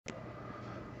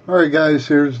Alright guys,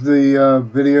 here's the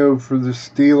video for the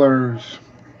Steelers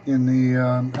in the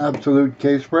Absolute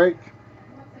Case Break.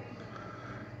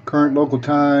 Current local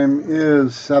time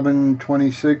is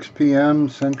 7:26 p.m.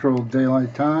 Central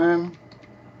Daylight Time.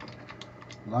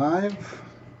 Live.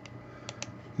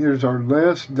 Here's our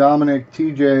list. Dominic,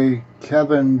 TJ,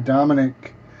 Kevin,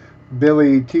 Dominic,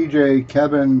 Billy, TJ,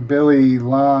 Kevin, Billy,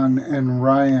 Lon, and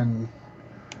Ryan.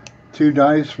 2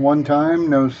 dice, 1 time,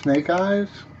 no snake eyes.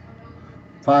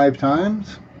 5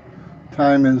 times.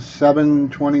 Time is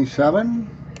 7:27.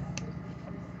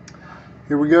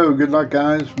 Here we go. Good luck,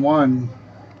 guys. 1,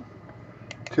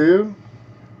 2,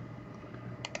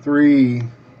 3,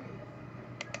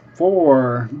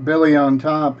 4. Billy on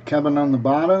top, Kevin on the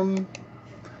bottom.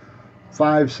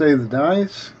 5 save the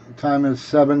dice. Time is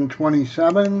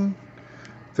 7:27.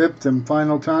 5th and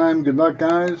final time. Good luck,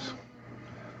 guys.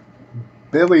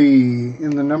 Billy in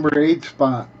the number 8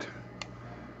 spot.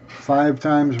 5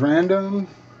 times random.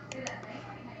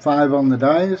 5 on the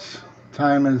dice.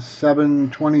 Time is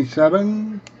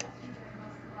 7:27.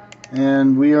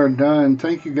 And we are done.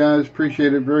 Thank you guys.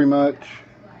 Appreciate it very much.